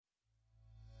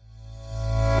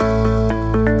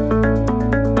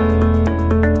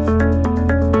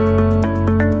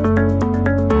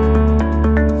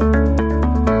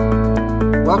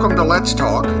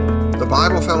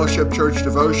Fellowship Church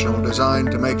devotional designed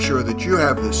to make sure that you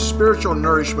have the spiritual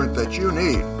nourishment that you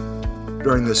need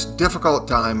during this difficult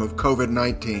time of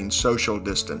COVID-19 social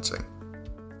distancing.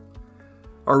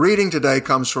 Our reading today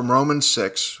comes from Romans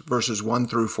 6, verses 1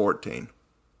 through 14.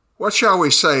 What shall we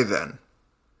say then?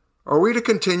 Are we to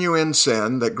continue in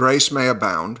sin that grace may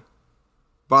abound?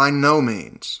 By no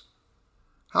means.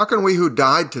 How can we who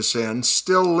died to sin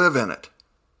still live in it?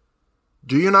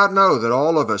 Do you not know that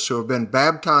all of us who have been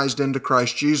baptized into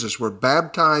Christ Jesus were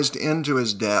baptized into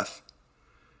his death?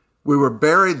 We were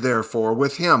buried, therefore,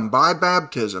 with him by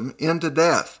baptism into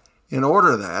death, in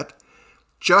order that,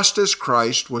 just as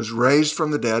Christ was raised from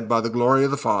the dead by the glory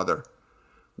of the Father,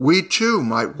 we too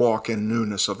might walk in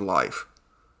newness of life.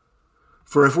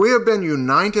 For if we have been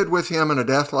united with him in a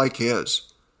death like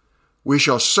his, we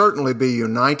shall certainly be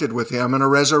united with him in a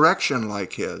resurrection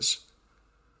like his.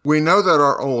 We know that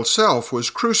our old self was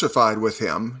crucified with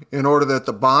him in order that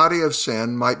the body of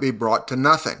sin might be brought to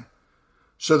nothing,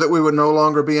 so that we would no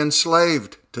longer be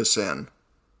enslaved to sin.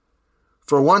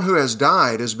 For one who has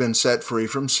died has been set free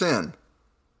from sin.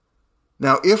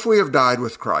 Now, if we have died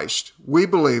with Christ, we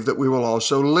believe that we will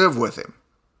also live with him.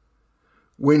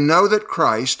 We know that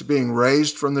Christ, being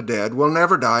raised from the dead, will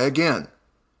never die again.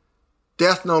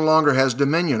 Death no longer has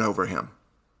dominion over him.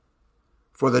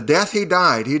 For the death he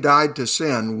died to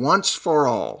sin once for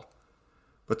all.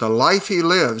 But the life he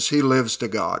lives to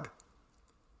God.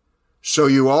 So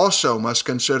you also must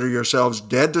consider yourselves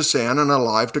dead to sin and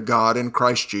alive to God in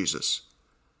Christ Jesus.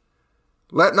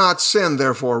 Let not sin,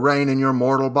 therefore, reign in your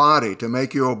mortal body to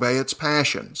make you obey its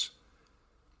passions.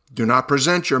 Do not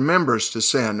present your members to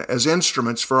sin as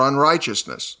instruments for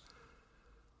unrighteousness,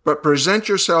 but present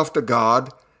yourself to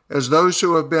God as those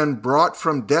who have been brought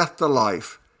from death to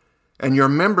life, and your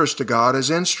members to God as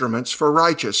instruments for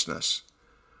righteousness.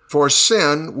 For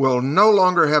sin will no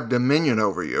longer have dominion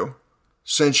over you,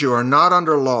 since you are not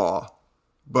under law,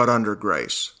 but under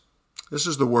grace. This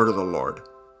is the word of the Lord.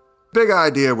 The big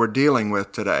idea we're dealing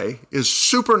with today is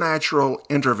supernatural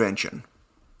intervention.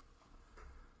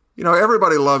 You know,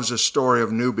 everybody loves a story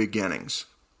of new beginnings.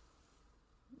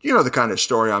 You know the kind of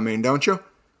story I mean, don't you?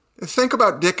 Think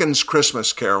about Dickens'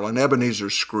 Christmas Carol and Ebenezer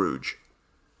Scrooge.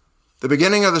 The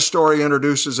beginning of the story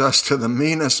introduces us to the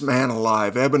meanest man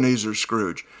alive, Ebenezer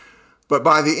Scrooge. But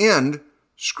by the end,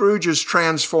 Scrooge is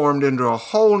transformed into a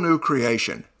whole new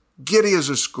creation, giddy as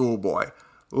a schoolboy,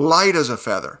 light as a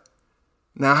feather.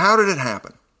 Now, how did it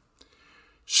happen?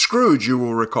 Scrooge, you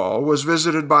will recall, was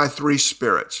visited by three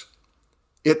spirits.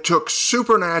 It took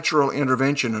supernatural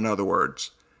intervention, in other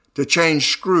words, to change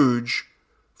Scrooge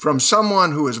from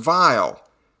someone who was vile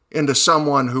into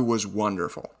someone who was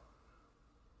wonderful.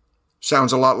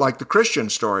 Sounds a lot like the Christian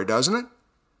story, doesn't it?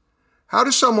 How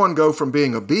does someone go from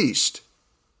being a beast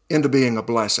into being a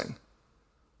blessing?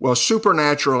 Well,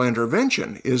 supernatural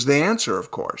intervention is the answer,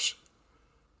 of course.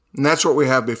 And that's what we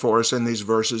have before us in these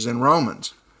verses in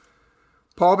Romans.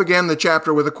 Paul began the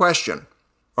chapter with a question.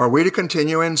 Are we to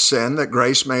continue in sin that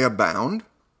grace may abound?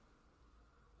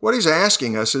 What he's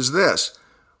asking us is this.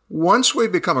 Once we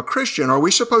become a Christian, are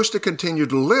we supposed to continue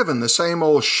to live in the same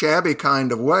old shabby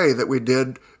kind of way that we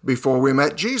did before we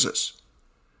met Jesus?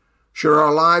 Should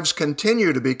our lives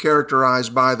continue to be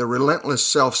characterized by the relentless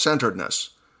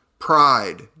self-centeredness,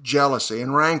 pride, jealousy,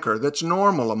 and rancor that's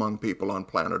normal among people on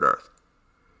planet Earth?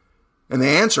 And the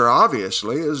answer,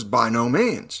 obviously, is by no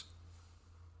means.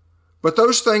 But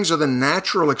those things are the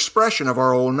natural expression of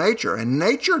our old nature, and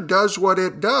nature does what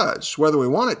it does, whether we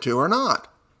want it to or not.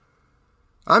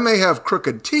 I may have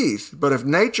crooked teeth, but if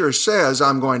nature says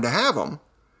I'm going to have them,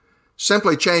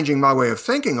 simply changing my way of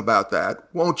thinking about that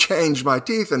won't change my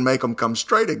teeth and make them come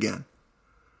straight again.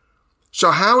 So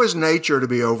how is nature to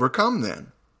be overcome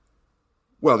then?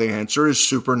 Well, the answer is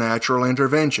supernatural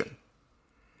intervention.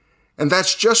 And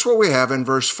that's just what we have in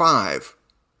verse 5.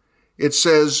 It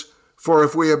says, "For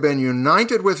if we have been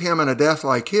united with him in a death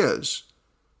like his,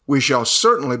 we shall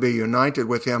certainly be united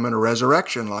with him in a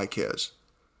resurrection like his."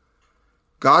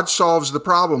 God solves the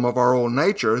problem of our old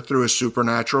nature through his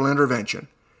supernatural intervention,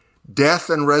 death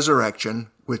and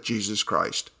resurrection with Jesus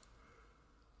Christ.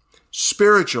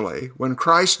 Spiritually, when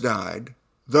Christ died,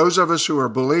 those of us who are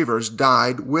believers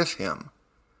died with him.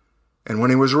 And when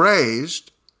he was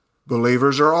raised,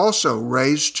 believers are also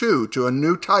raised too to a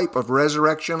new type of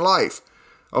resurrection life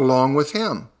along with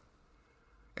him.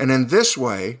 And in this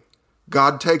way,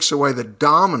 God takes away the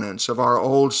dominance of our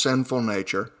old sinful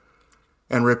nature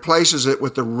and replaces it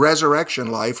with the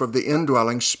resurrection life of the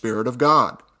indwelling Spirit of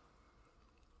God.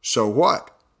 So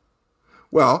what?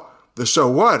 Well, the so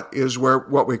what is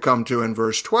what we come to in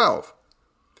verse 12.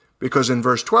 Because in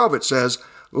verse 12 it says,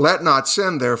 Let not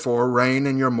sin, therefore, reign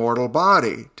in your mortal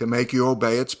body to make you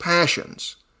obey its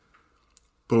passions.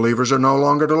 Believers are no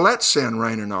longer to let sin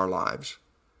reign in our lives.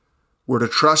 We're to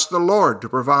trust the Lord to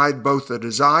provide both the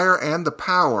desire and the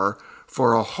power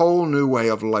for a whole new way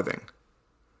of living.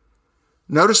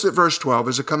 Notice that verse 12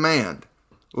 is a command.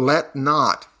 Let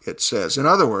not, it says. In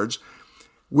other words,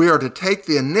 we are to take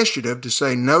the initiative to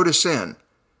say no to sin,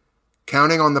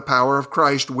 counting on the power of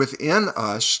Christ within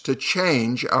us to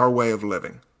change our way of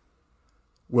living.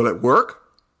 Will it work?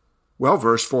 Well,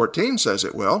 verse 14 says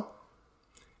it will.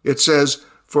 It says,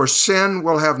 "For sin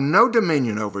will have no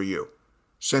dominion over you,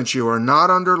 since you are not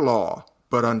under law,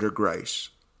 but under grace."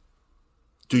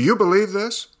 Do you believe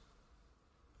this?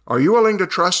 Are you willing to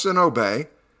trust and obey,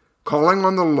 calling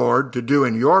on the Lord to do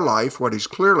in your life what He's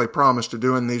clearly promised to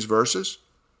do in these verses?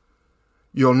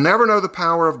 You'll never know the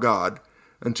power of God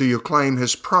until you claim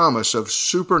His promise of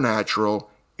supernatural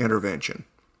intervention.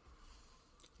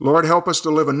 Lord, help us to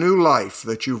live a new life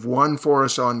that You've won for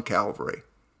us on Calvary.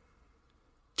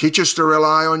 Teach us to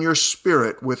rely on Your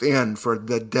Spirit within for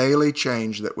the daily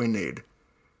change that we need.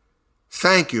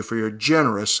 Thank You for Your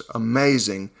generous,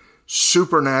 amazing,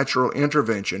 supernatural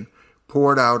intervention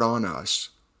poured out on us.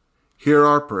 Hear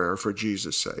our prayer for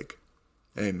Jesus' sake.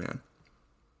 Amen.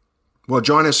 Well,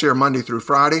 join us here Monday through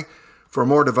Friday for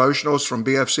more devotionals from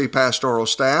BFC pastoral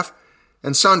staff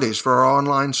and Sundays for our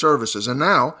online services, and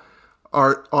now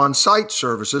our on-site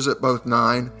services at both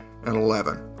 9 and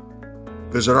 11.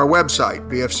 Visit our website,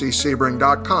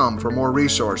 bfcsebring.com, for more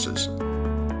resources.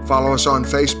 Follow us on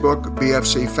Facebook,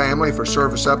 BFC Family, for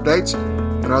service updates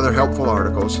and other helpful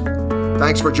articles.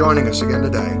 Thanks for joining us again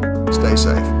today. Stay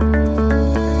safe.